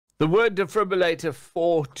The word defibrillator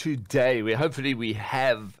for today. Hopefully we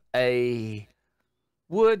have a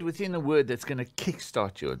word within a word that's going to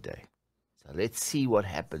kickstart your day. So let's see what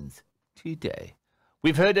happens today.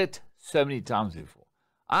 We've heard it so many times before.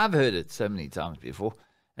 I've heard it so many times before.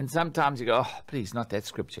 And sometimes you go, oh, please, not that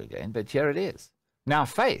scripture again. But here it is. Now,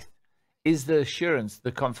 faith is the assurance,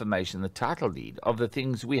 the confirmation, the title deed of the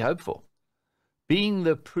things we hope for, being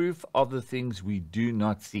the proof of the things we do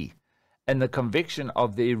not see, and the conviction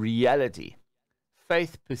of their reality.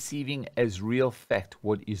 Faith perceiving as real fact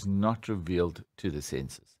what is not revealed to the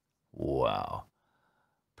senses. Wow.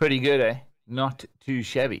 Pretty good, eh? Not too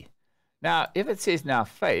shabby. Now, if it says now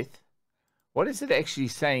faith, what is it actually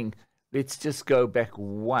saying? Let's just go back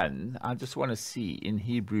one. I just want to see in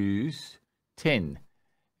Hebrews 10.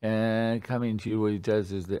 Coming to you, what he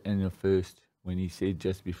does is in the first, when he said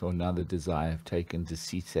just before, now the desire have taken to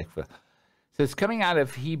see sacrifice. So it's coming out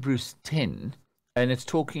of Hebrews 10, and it's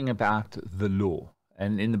talking about the law.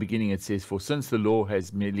 And in the beginning it says, for since the law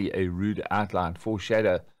has merely a rude outline,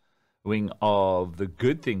 foreshadowing of the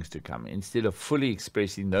good things to come, instead of fully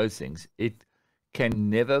expressing those things, it can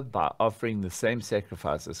never, by offering the same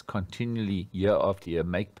sacrifices continually year after year,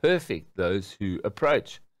 make perfect those who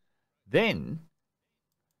approach. Then,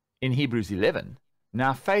 in Hebrews 11,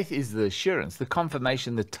 now faith is the assurance, the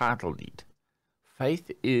confirmation, the title deed.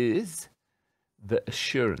 Faith is the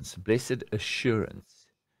assurance, blessed assurance.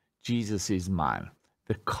 Jesus is mine.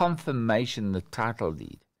 The confirmation, the title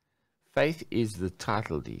deed. Faith is the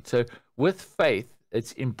title deed. So with faith,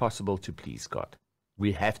 it's impossible to please God.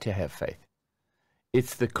 We have to have faith.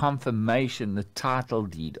 It's the confirmation, the title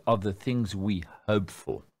deed of the things we hope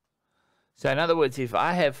for. So in other words, if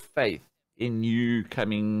I have faith in you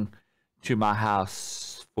coming to my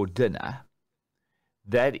house for dinner,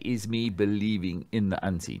 that is me believing in the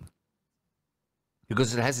unseen.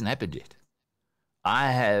 Because it hasn't happened yet.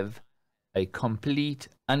 I have a complete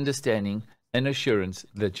understanding and assurance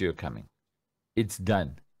that you're coming. It's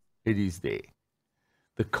done. It is there.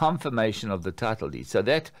 The confirmation of the title deed. So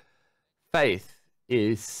that faith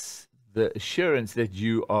is the assurance that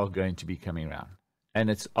you are going to be coming around. And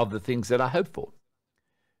it's of the things that I hope for.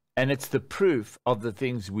 And it's the proof of the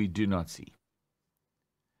things we do not see.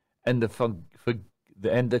 And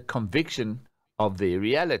the conviction of their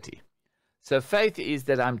reality. So faith is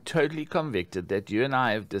that I'm totally convicted that you and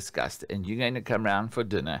I have discussed, and you're going to come around for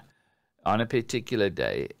dinner on a particular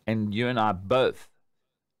day, and you and I both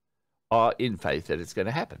are in faith that it's going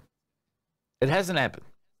to happen. It hasn't happened.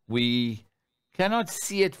 We cannot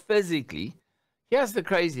see it physically. Here's the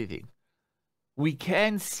crazy thing. We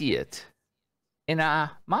can see it in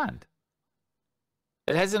our mind.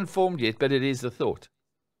 It hasn't formed yet, but it is a thought.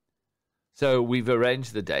 So we've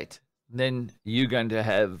arranged the date. Then you're going to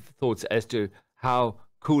have thoughts as to how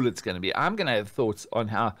cool it's going to be. I'm going to have thoughts on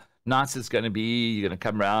how nice it's going to be. You're going to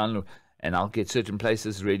come around, and I'll get certain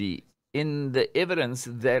places ready in the evidence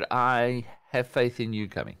that I have faith in you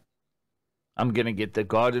coming. I'm going to get the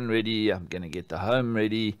garden ready. I'm going to get the home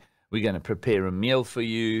ready. We're going to prepare a meal for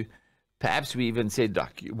you. Perhaps we even said,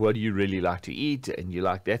 like, what do you really like to eat? And you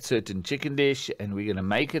like that certain chicken dish, and we're going to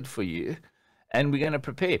make it for you. And we're going to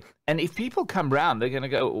prepare. And if people come round, they're going to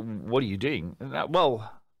go, what are you doing? Well,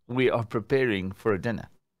 we are preparing for a dinner.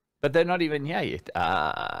 But they're not even here yet.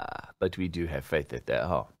 But we do have faith that they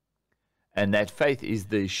are. And that faith is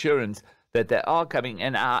the assurance that they are coming.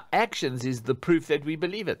 And our actions is the proof that we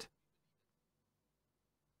believe it.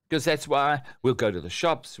 Because that's why we'll go to the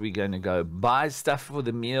shops. We're going to go buy stuff for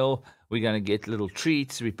the meal. We're going to get little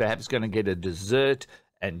treats. We're perhaps going to get a dessert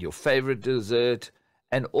and your favorite dessert.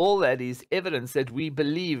 And all that is evidence that we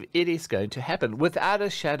believe it is going to happen without a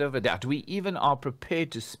shadow of a doubt. We even are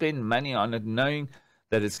prepared to spend money on it knowing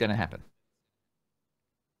that it's going to happen.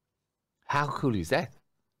 How cool is that?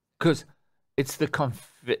 Because it's the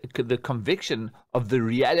conviction of the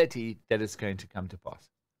reality that it's going to come to pass.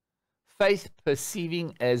 Faith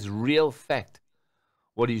perceiving as real fact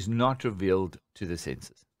what is not revealed to the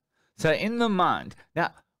senses. So in the mind,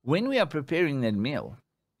 now when we are preparing that meal,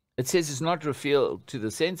 it says it's not revealed to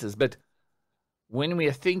the senses, but when we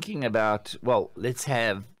are thinking about, well, let's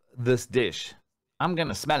have this dish, I'm going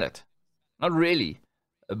to smell it. Not really,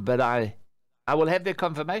 but I will have that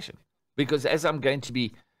confirmation. Because as I'm going to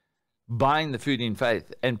be buying the food in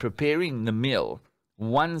faith and preparing the meal,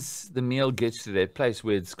 once the meal gets to that place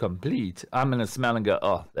where it's complete, I'm going to smell and go,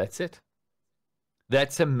 oh, that's it.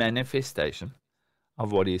 That's a manifestation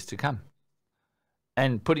of what is to come.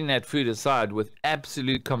 And putting that food aside with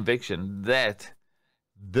absolute conviction that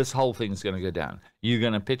this whole thing's going to go down. You're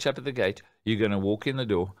going to pitch up at the gate. You're going to walk in the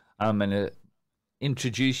door. I'm going to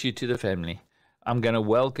introduce you to the family. I'm going to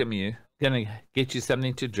welcome you. going to get you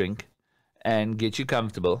something to drink and get you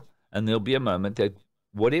comfortable, and there'll be a moment that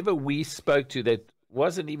whatever we spoke to that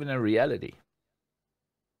wasn't even a reality,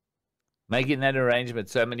 making that arrangement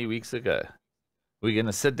so many weeks ago, we're going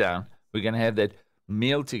to sit down, we're going to have that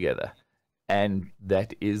meal together, and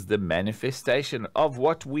that is the manifestation of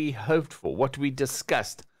what we hoped for, what we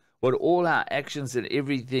discussed, what all our actions and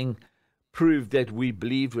everything proved that we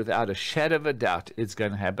believed without a shadow of a doubt it's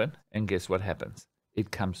going to happen. And guess what happens?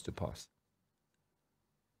 It comes to pass.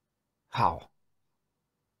 How?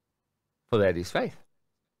 For that is faith.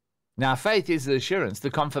 Now, faith is the assurance, the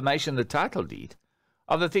confirmation, the title deed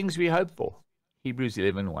of the things we hope for. Hebrews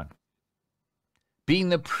 11:1. Being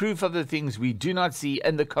the proof of the things we do not see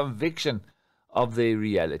and the conviction of their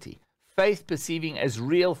reality. Faith perceiving as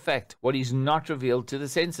real fact what is not revealed to the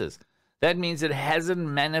senses. That means it hasn't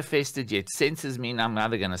manifested yet. Senses mean I'm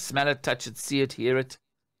either going to smell it, touch it, see it, hear it.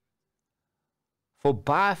 For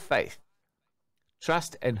by faith,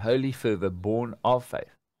 trust and holy fervor born of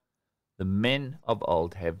faith, the men of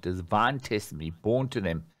old have divine testimony born to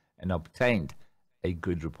them and obtained a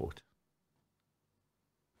good report.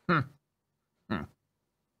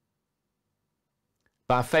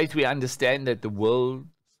 By faith we understand that the world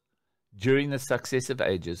during the successive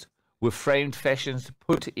ages were framed, fashioned,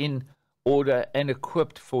 put in order and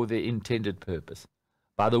equipped for their intended purpose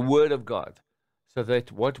by the word of God, so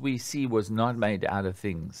that what we see was not made out of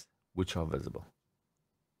things which are visible.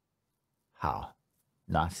 How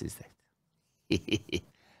nice is that?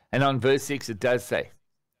 And on verse 6 it does say,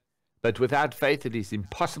 but without faith it is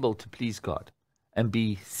impossible to please God and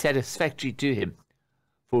be satisfactory to him.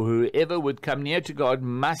 For whoever would come near to God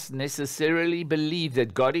must necessarily believe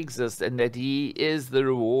that God exists and that he is the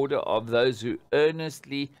rewarder of those who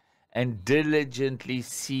earnestly and diligently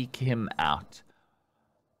seek him out.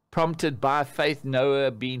 Prompted by faith,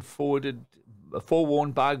 Noah, being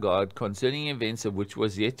forewarned by God concerning events of which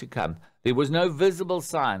was yet to come, there was no visible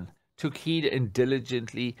sign, took heed and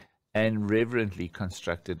diligently and reverently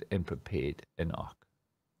constructed and prepared an ark.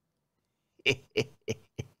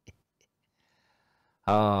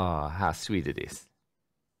 Ah, how sweet it is.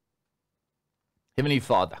 Heavenly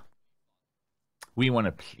Father, we want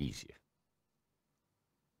to please you.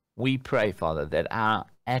 We pray, Father, that our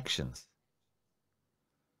actions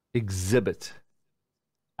exhibit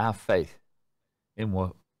our faith in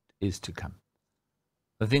what is to come.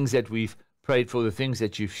 The things that we've prayed for, the things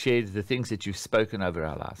that you've shared, the things that you've spoken over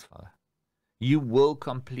our lives, Father. You will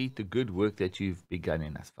complete the good work that you've begun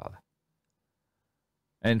in us, Father.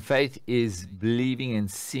 And faith is believing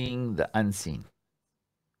and seeing the unseen,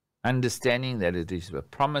 understanding that it is a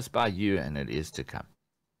promise by you and it is to come.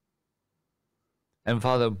 And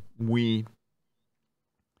Father, we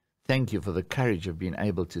thank you for the courage of being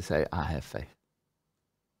able to say, I have faith.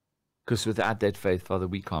 Because without that faith, Father,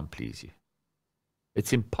 we can't please you.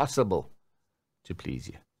 It's impossible to please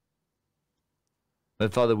you.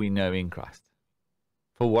 But Father, we know in Christ,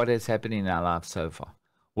 for what has happened in our lives so far,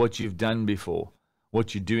 what you've done before,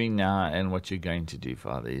 what you're doing now and what you're going to do,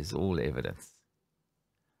 Father, is all evidence.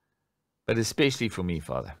 But especially for me,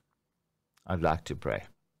 Father, I'd like to pray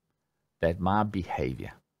that my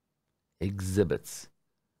behavior exhibits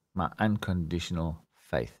my unconditional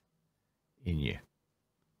faith in you.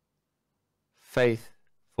 Faith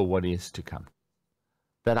for what is to come.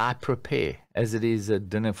 That I prepare, as it is a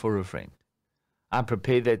dinner for a friend. I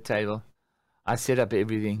prepare that table. I set up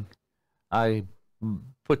everything. I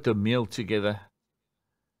put the meal together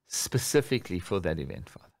specifically for that event,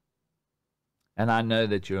 Father. And I know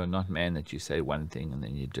that you're not man that you say one thing and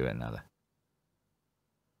then you do another.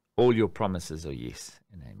 All your promises are yes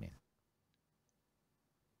and amen.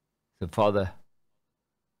 So, Father,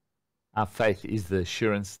 our faith is the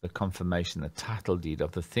assurance, the confirmation, the title deed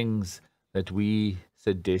of the things that we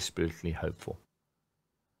so desperately hope for.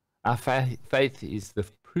 Our faith is the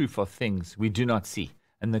proof of things we do not see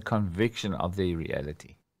and the conviction of their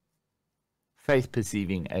reality. Faith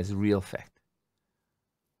perceiving as real fact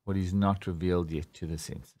what is not revealed yet to the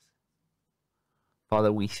senses.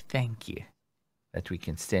 Father, we thank you that we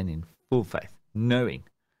can stand in full faith, knowing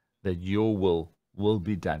that your will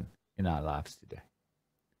be done in our lives today.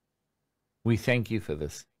 We thank you for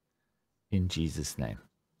this in Jesus' name.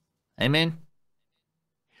 Amen.